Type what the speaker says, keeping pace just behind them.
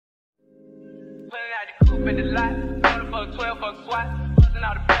Pulling out the coupe in the lot, going for a 12 for a squat, busting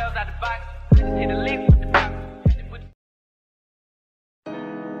all the bells out the box. Hit the leaf with the box.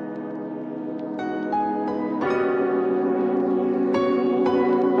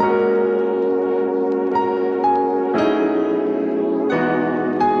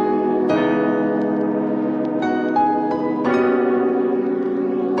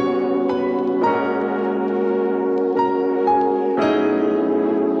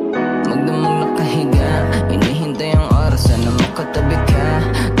 Katabi ka,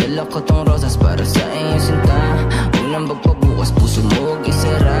 dala ko tong rosas para sa iyong sinta. Huwag nang magpabukas, puso mo huwag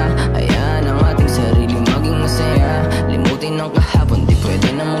isara. Hayaan ang ating sarili maging masaya. Limutin ang kahapon, di pwede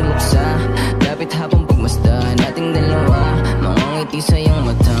na magluksa. Lapit hapon pagmasdahan nating dalawa. Mga ngiti sa iyong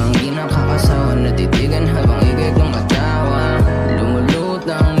matang di nakakasawa. Natitigan habang ikay kumatawa.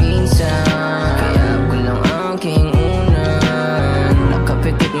 Lumulutang minsan, kaya ako lang aking unan.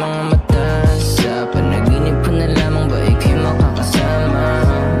 Nakapikit mga mata sa panaginip ko na lamang ba ikay makakasama.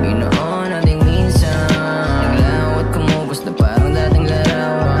 Ginoon natin minsan, naglawat kumubos na parang dating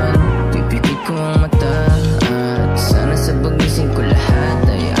larawan. Pipikit ko ang mata at sana sa pagising ko lahat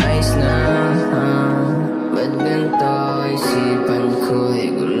ay ayos na. Ba't ganito isipan ko ay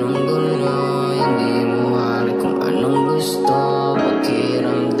gulong-gulo? Hindi mo alam kung anong gusto.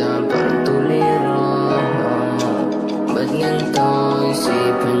 Pakiramdam parang tuliro. Ba't ganito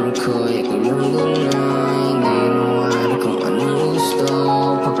isipan ko ay gulong-gulo? Hindi mo alam kung anong gusto.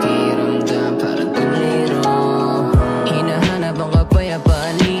 Pakiramdam parang tuliro. Hinahanap ang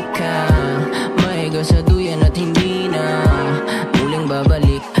kapayapaan, ka maiga sa duyan at hindi na muling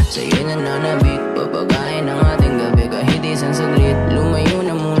babalik. Sa'yo nananabik, papagain ang ating gabi kahit isang saglit. Lumayo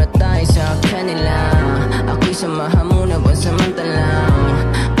na muna tayo sa kanila. Ako'y samahan mo na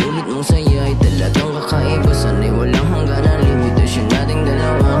pansamantalang. Ulit mong saya ay talagang kakaiba. Sana'y walang hanggan ang limitasyon nating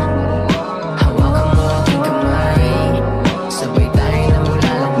dalawa. Hawakan mo aking kamay, sabay tayo na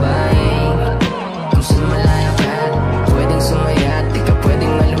maglalakbay. Kung saan malaya ka, pwedeng sumaya at di ka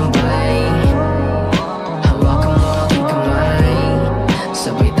pwedeng malumbay. Hawakan mo aking kamay,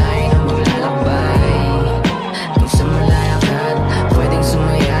 sabay tayo na maglalakbay. Kung saan malaya ka, pwedeng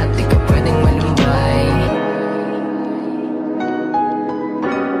sumaya at di ka pwedeng malumbay.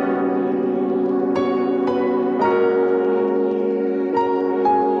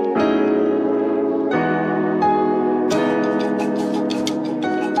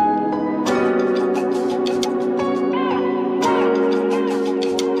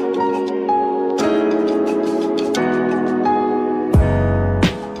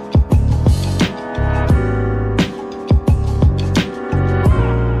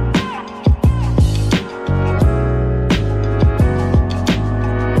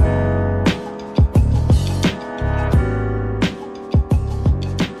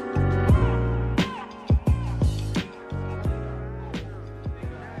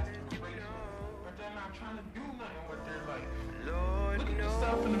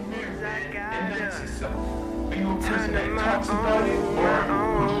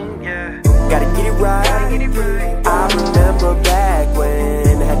 Gotta get it right. I remember back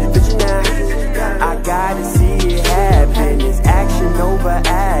when I had the vision now. I gotta see it happen. It's action over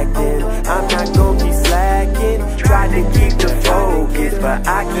acting. I'm not gonna be slacking. Try to keep the focus, but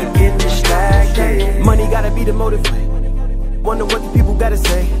I keep getting distracted. Money gotta be the motive. Wonder what the people gotta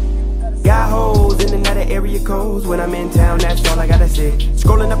say. Got hoes in and out of area codes. When I'm in town, that's all I gotta say.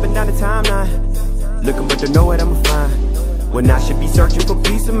 Scrolling up and down the timeline, looking but to know what I'ma find. When I should be searching for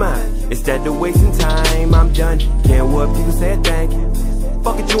peace of mind. Instead of wasting time, I'm done. Can't what people say a thank you.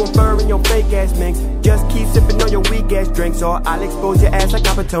 Fuck it, you inferring your fake ass minks. Just keep sipping on your weak ass drinks, or I'll expose your ass like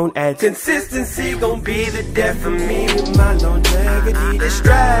Coppertone ads. Consistency gon' be the death of me with my longevity.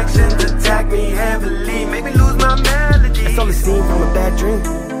 Distractions attack me heavily, make me lose my melody. That's all it seemed from a bad dream.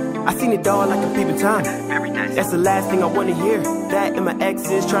 I seen it all like a peep in time. That's the last thing I wanna hear. That and my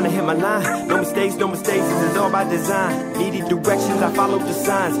exes trying to hit my line. No mistakes, this is all by design. Needed directions, I followed the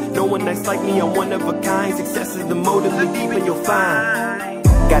signs. No one nice like me, I'm one of a kind. Success is the motive, look deep and you'll find.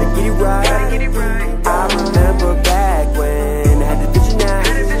 Gotta get it right. I remember back when I had the vision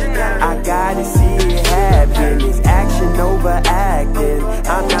now. I gotta see it happen. It's action over acting.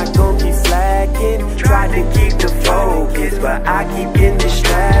 I'm not gonna be slacking. Try to keep the focus, but I keep getting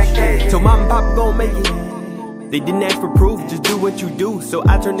distracted. So mom and pop gon' make it. They didn't ask for proof, just do what you do. So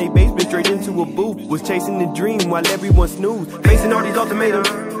I turned their basement straight into a booth. Was chasing the dream while everyone snoozed. Facing all these ultimatums,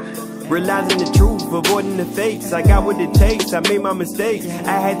 realizing the truth, avoiding the fakes. I got what it takes, I made my mistakes.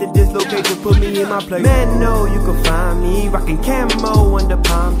 I had to dislocate to put me in my place. Man, no, you can find me rocking camo under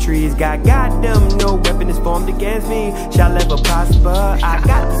palm trees. Got them, no weapon is formed against me. Shall ever prosper, I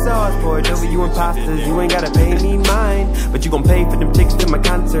got the sauce for for it. Over you imposters, you ain't gotta pay me mine, but you gon' pay for them tickets to my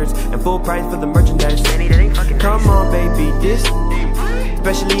concerts and full price for the merchandise. Come on, baby, this,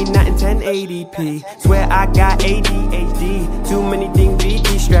 especially not in 1080p. Swear I got ADHD, too many things be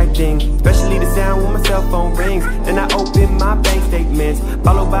distracting, especially the sound when my cell phone rings. Then I open my bank statements,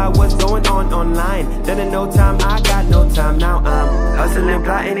 followed by what's going on online. Then in no time, I got no time. Now I'm hustling,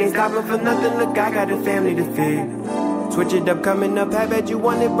 plotting, ain't stopping for nothing. Look, I got a family to feed. Switch it up, coming up, have bet you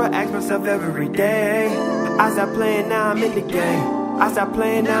want it, but ask myself every day. I stop playing, now I'm in the game. I stop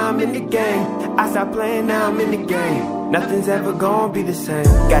playing, now I'm in the game. I stop playing, now I'm in the game. Nothing's ever gonna be the same.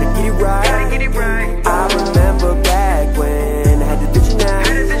 Gotta get it right. I remember back when I had the vision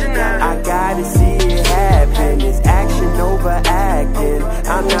now. I gotta see it happen. It's action over acting.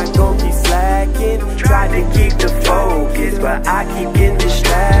 I'm not gonna be slacking. Try to keep the focus, but I keep getting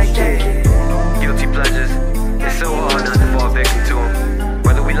distracted. Guilty pleasures, it's so hard not to fall victim to them.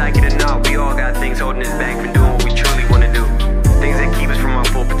 Whether we like it or not, we all got things holding us back from doing what we truly want to do. Things that keep us from our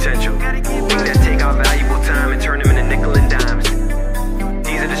full potential. Things that take our valuable time and turn them into nickel and dimes.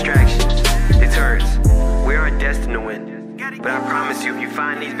 These are distractions, deterrents. We aren't destined to win. But I promise you, if you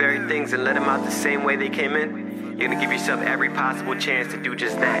find these very things and let them out the same way they came in, you're gonna give yourself every possible chance to do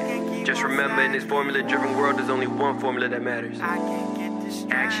just that. Just remember, in this formula-driven world, there's only one formula that matters.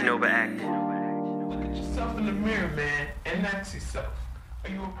 Action over acting. Look at yourself in the mirror, man, and ask yourself, are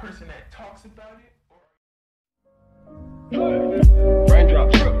you a person that talks about it?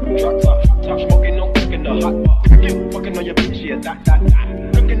 Raindrop, drop top smoking, no cooking the hot pot. You fucking on your bitch, yeah,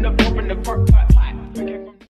 that. Cooking up, open the park pot.